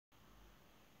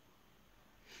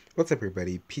What's up,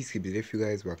 everybody? Peace be with you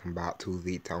guys. Welcome back to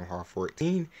the Town Hall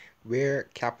 14, where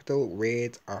capital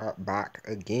raids are back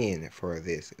again for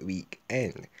this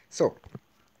weekend. So,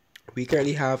 we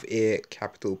currently have a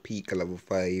Capital Peak level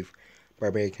 5,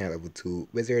 Barbarian Camp level 2,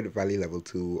 Wizard Valley level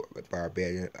 2,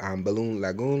 Barbarian Balloon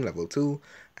Lagoon level 2,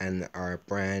 and our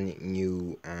brand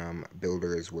new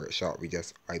Builders Workshop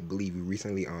I believe, we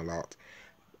recently unlocked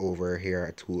over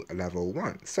here to level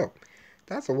 1. So,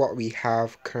 that's what we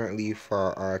have currently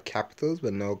for our capitals,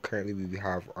 but now currently we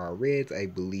have our raids. I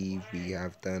believe we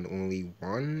have done only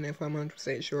one, if I'm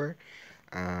 100% sure.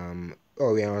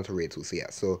 Oh, we are on to raid 2, so yeah.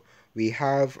 So we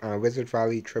have Wizard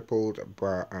Valley tripled,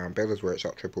 Builders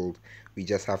Workshop tripled. We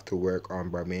just have to work on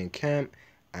Barbarian Camp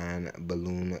and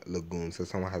Balloon Lagoon. So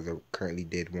someone has currently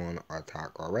did one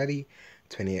attack already,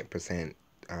 28%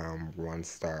 1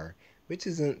 star, which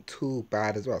isn't too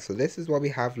bad as well. So this is what we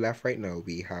have left right now.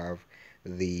 We have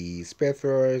the spear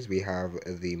throwers, we have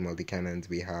the multi cannons,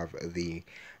 we have the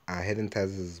hidden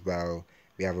tests as well.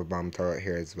 We have a bomb turret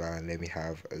here as well, and then we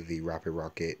have the rapid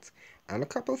rockets and a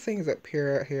couple of things up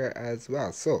here as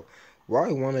well. So what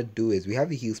I want to do is we have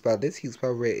the heal spell. This heal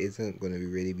spell rate isn't going to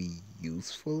really be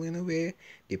useful in a way,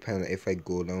 depending if I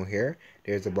go down here.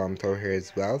 There's a bomb tower here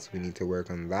as well, so we need to work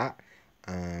on that.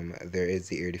 There is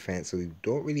the air defense, so we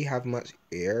don't really have much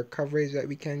air coverage that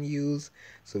we can use,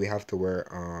 so we have to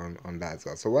work on that as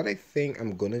well. So what I think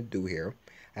I'm gonna do here,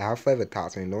 I have 5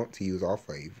 attacks and I don't want to use all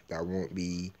 5. That won't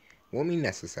be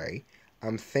necessary.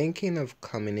 I'm thinking of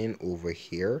coming in over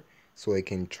here so I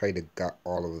can try to gut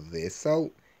all of this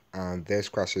out. This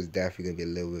crusher is definitely gonna be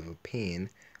a little bit of a pain.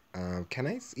 Can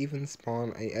I even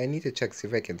spawn? I need to check, see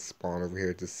if I can spawn over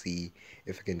here to see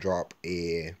if I can drop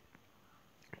a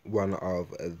one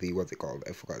of the, what's it called?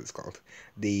 I forgot what it's called.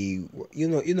 The, you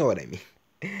know what I mean.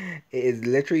 It is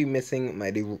literally missing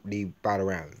the battle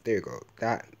rams. There you go.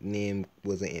 That name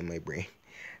wasn't in my brain.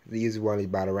 They use one of the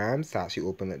battle rams to actually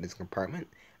open up this compartment,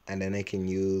 and then I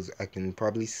can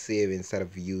probably save instead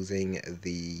of using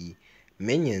the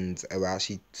minions. I will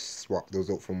actually swap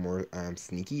those out for more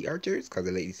sneaky archers, because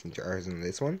I like these sneaky archers in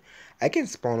this one. I can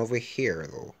spawn over here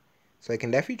though, so I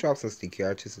can definitely drop some sneaky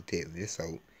archers to take this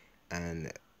out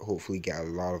and hopefully get a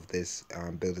lot of this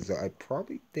builders out. I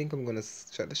probably think I'm gonna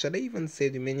should I even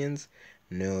save the minions?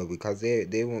 No, because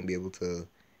they won't be able to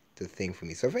think for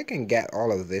me. So if I can get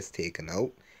all of this taken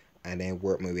out and then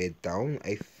work my way down,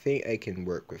 I think I can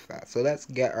work with that. So let's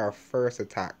get our first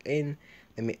attack in.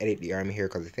 Let me edit the army here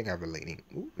because I think I have a lightning.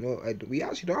 Ooh, no, we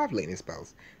actually don't have lightning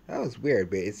spells. That was weird,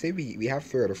 but it said we have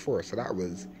 3 out of 4, so that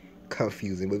was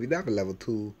confusing. But we do have a level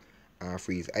 2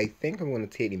 freeze. I think I'm going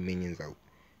to take the minions out.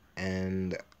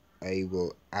 And I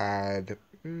will add...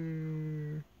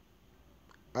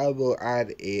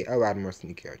 I'll add more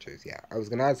sneaky archers, yeah. I was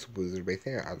going to add super wizard, but I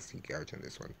think I'll add sneaky archer in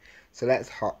this one. So let's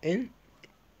hop in.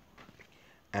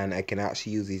 And I can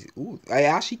actually use these. Ooh, I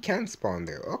actually can spawn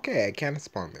there. Okay, I can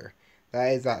spawn there.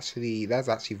 That's actually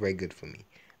very good for me.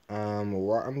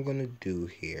 What I'm gonna do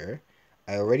here,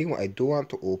 I do want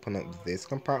to open up this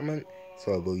compartment,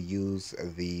 so I will use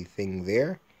the thing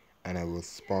there, and I will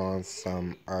spawn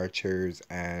some archers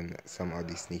and some of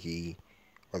the sneaky,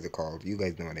 what's it called? You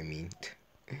guys know what I mean.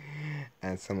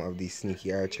 And some of these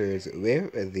sneaky archers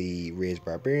with the rage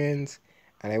barbarians,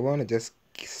 and I want to just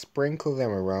sprinkle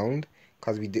them around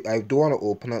because I do want to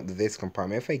open up this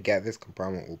compartment. If I get this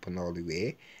compartment open all the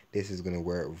way, this is going to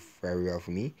work very well for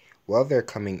me. While they're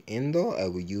coming in though, I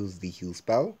will use the heal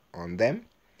spell on them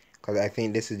because I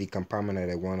think this is the compartment that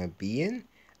I want to be in.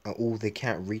 Oh, they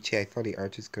can't reach it. I thought the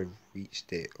archers could have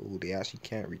reached it. Oh, they actually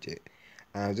can't reach it.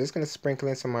 I'm just going to sprinkle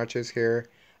in some archers here.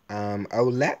 I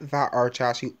will let that archer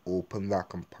actually open that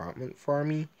compartment for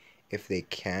me if they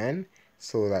can,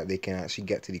 so that they can actually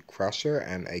get to the crusher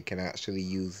and I can actually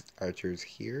use archers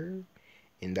here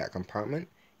in that compartment.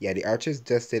 Yeah, the archers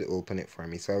just did open it for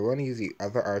me, so I want to use the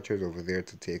other archers over there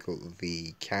to take out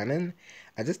the cannon.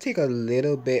 I just take a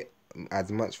little bit,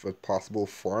 as much as possible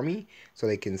for me, so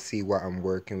they can see what I'm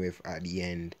working with at the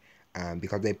end.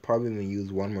 Because they probably going to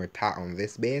use one more attack on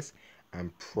this base,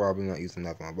 I'm probably not using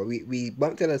another one. But we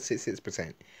bumped it at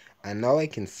 66%. And now I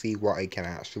can see what I can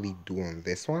actually do on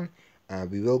this one.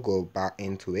 We will go back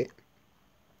into it.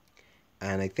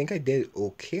 And I think I did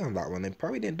okay on that one. I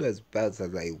probably didn't do as well as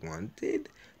I wanted,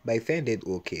 but I think I did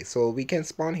okay. So we can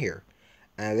spawn here.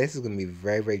 And this is going to be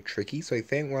very, very tricky. So I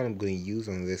think what I'm going to use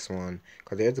on this one,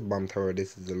 because there's a bomb tower,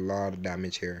 this is a lot of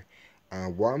damage here.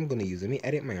 What I'm going to use, let me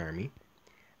edit my army.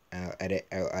 I'll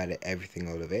edit everything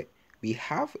out of it. We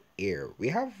have air. We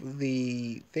have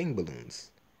the thing balloons.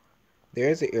 There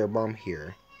is an air bomb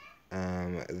here.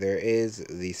 There is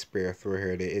the spear thrower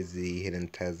here. There is the hidden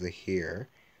Tesla here.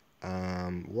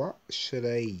 What should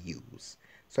I use?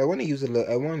 So I want to use a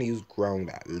little. I want to use ground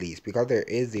at least because there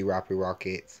is the rapid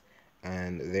rockets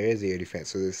and there is the air defense.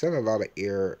 So there's still a lot of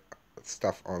air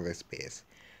stuff on this base.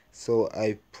 So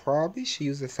I probably should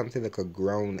use something like a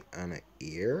ground and an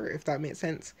air, if that makes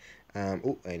sense.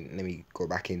 Oh, and let me go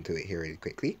back into it here really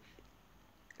quickly.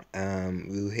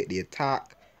 We'll hit the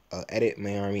attack, edit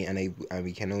my army, and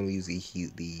we can only use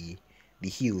the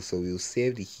heal. So we'll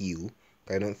save the heal.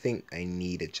 I don't think I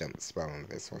need a jump spell on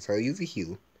this one, so I'll use the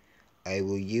heal. I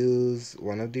will use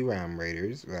one of the Ram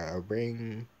Raiders. I'll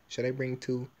bring. Should I bring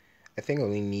two? I think I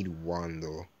only need one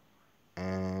though.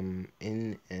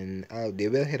 In and oh, they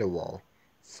will hit a wall.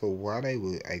 So what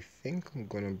I think I'm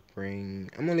gonna bring.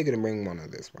 I'm only gonna bring one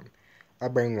of this one. I'll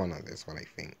bring one of this one. I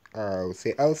think. Or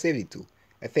I'll save the two.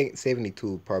 I think saving the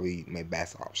two probably my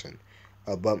best option.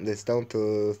 I'll bump this down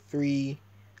to 3.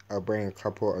 I'll bring a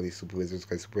couple of these super wizards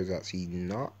because super wizards are actually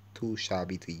not too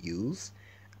shabby to use.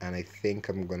 And I think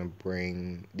I'm gonna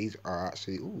bring. These are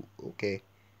actually. Ooh, okay.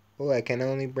 Oh, I can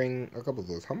only bring a couple of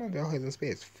those. How much are in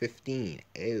space? 15.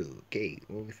 Okay,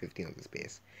 only 15 of the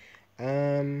space.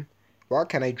 Um, what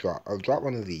can I drop? I'll drop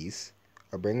one of these.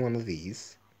 I'll bring one of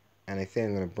these. And I think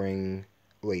I'm gonna bring.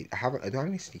 Wait, I don't have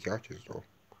any sneaky archers though.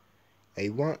 I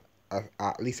want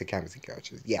at least a canvassing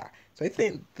archers. Yeah. So I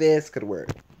think this could work.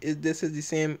 This is the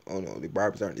same? Oh no, the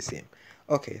barbs aren't the same.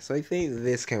 Okay, so I think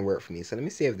this can work for me. So let me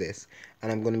save this.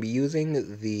 And I'm gonna be using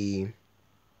the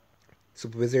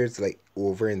Super Wizards like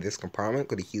over in this compartment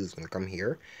because the heal's gonna come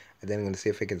here, and then I'm gonna see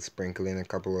if I can sprinkle in a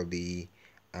couple of the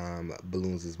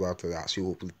balloons as well to actually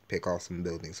hopefully pick off some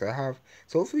buildings. So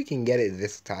hopefully we can get it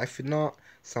this time. If not,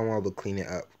 someone will clean it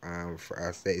up for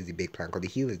us. That is the big plan because the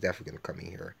heal is definitely gonna come in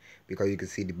here because you can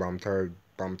see the bomb tower.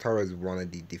 Bomb tower is one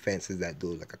of the defenses that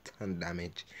do like a ton of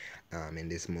damage in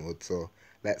this mode. So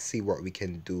let's see what we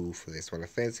can do for this one. I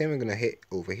think we're gonna hit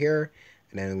over here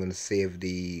and then I'm going to save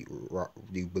the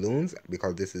balloons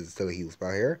because this is still a heal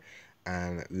spell here,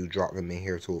 and we'll drop them in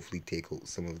here to hopefully take out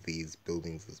some of these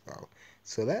buildings as well.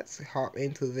 So let's hop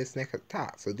into this next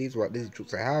attack. So these are what these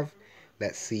troops I have.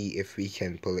 Let's see if we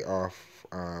can pull it off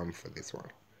for this one.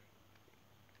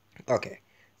 Okay,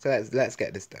 so let's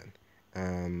get this done.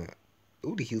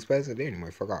 Oh, the heal spell isn't there anymore.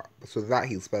 I forgot. So that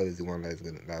heal spell is the one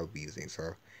that I'll be using.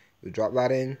 So we'll drop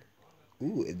that in.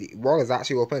 Ooh, the wall is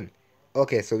actually open.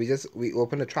 Okay, so we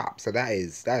opened a trap. So that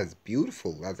is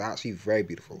beautiful. That's actually very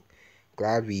beautiful.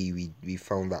 Glad we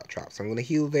found that trap. So I'm gonna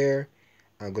heal there.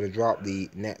 I'm gonna drop the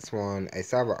next one. I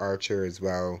still have an archer as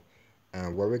well.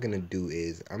 What we're gonna do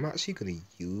is I'm actually gonna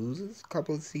use a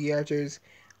couple of sea archers,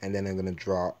 and then I'm gonna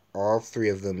drop all 3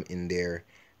 of them in there.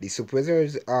 The super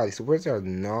wizards are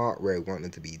not where I want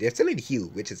them to be. They're still in the heal,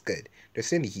 which is good. They're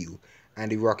still in the heal.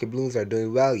 And the rocket balloons are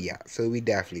doing well, yeah. So we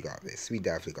definitely got this. We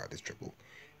definitely got this triple.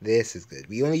 This is good.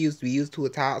 We used 2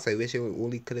 attacks. I wish it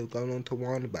only could have gone on to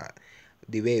 1, but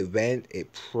the way it went,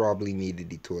 it probably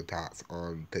needed the 2 attacks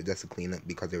on just to clean up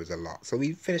because there was a lot. So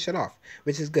we finished it off,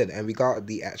 which is good. And we got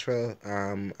the extra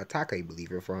attack, I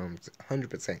believe, if I'm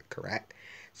 100% correct.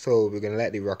 So we're gonna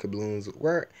let the rocket balloons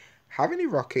work. Having the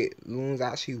rocket balloons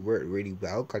actually worked really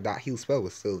well because that heal spell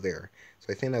was still there.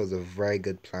 So I think that was a very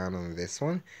good plan on this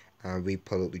one. We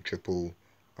pull out the triple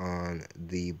on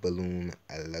the balloon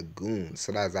lagoon.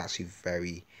 So that's actually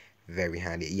very, very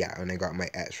handy. Yeah, and I got my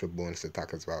extra bonus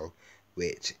attack as well,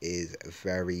 which is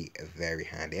very, very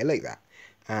handy. I like that.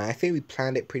 I think we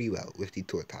planned it pretty well with the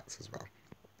 2 attacks as well.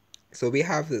 So we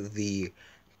have the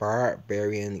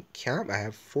barbarian camp. I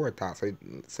have 4 attacks.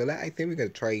 So I think we're gonna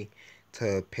try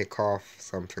to pick off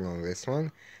something on this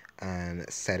one and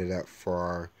set it up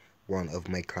for one of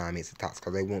my clanmates attacks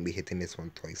because I won't be hitting this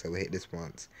one twice. I will hit this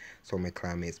once so my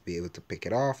clanmates be able to pick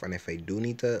it off, and if I do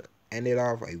need to end it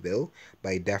off I will, but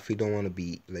I definitely don't want to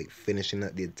be like finishing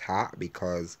up the attack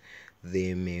because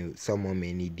someone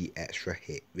may need the extra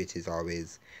hit, which is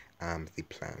always the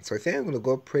plan. So I think I'm gonna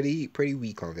go pretty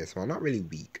weak on this one. Not really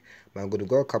weak, but I'm gonna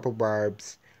go a couple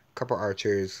barbs, couple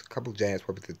archers, couple giants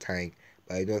probably to tank,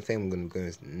 but I don't think I'm gonna go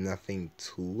with nothing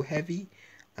too heavy.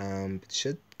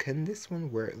 Can this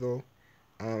one work though?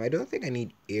 I don't think I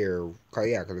need air. Cause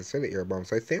I said the air bomb.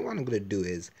 So I think what I'm gonna do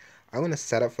is I'm gonna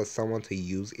set up for someone to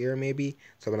use air maybe.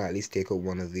 So I'm gonna at least take out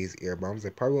one of these air bombs. I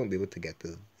probably won't be able to get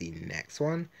to the next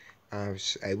one. I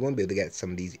won't be able to get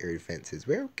some of these air defenses.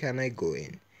 Where can I go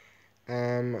in?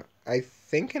 I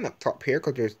think in up top here,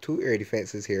 because there's 2 air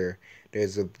defenses here.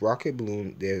 There's a rocket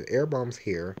balloon. There's air bombs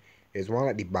here. There's one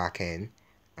at the back end.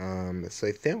 So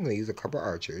I think I'm gonna use a couple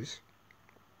archers.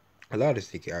 A lot of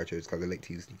sneaky archers because I like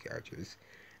to use sneaky archers.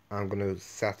 I'm gonna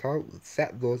set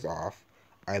those off.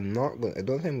 I don't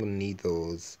think I'm gonna need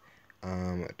those.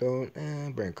 I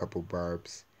don't bring a couple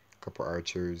barbs. couple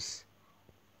archers.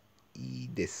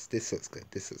 This looks good.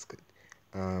 This looks good.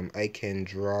 I can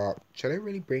drop. Should I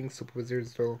really bring super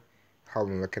wizards though? How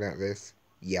I'm looking at this.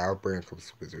 Yeah, I'll bring a couple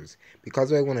super wizards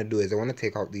because what I want to do is I want to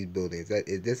take out these buildings. That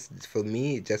is this for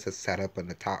me just a setup on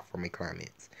the top for my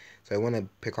climates. So I want to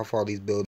pick off all these buildings.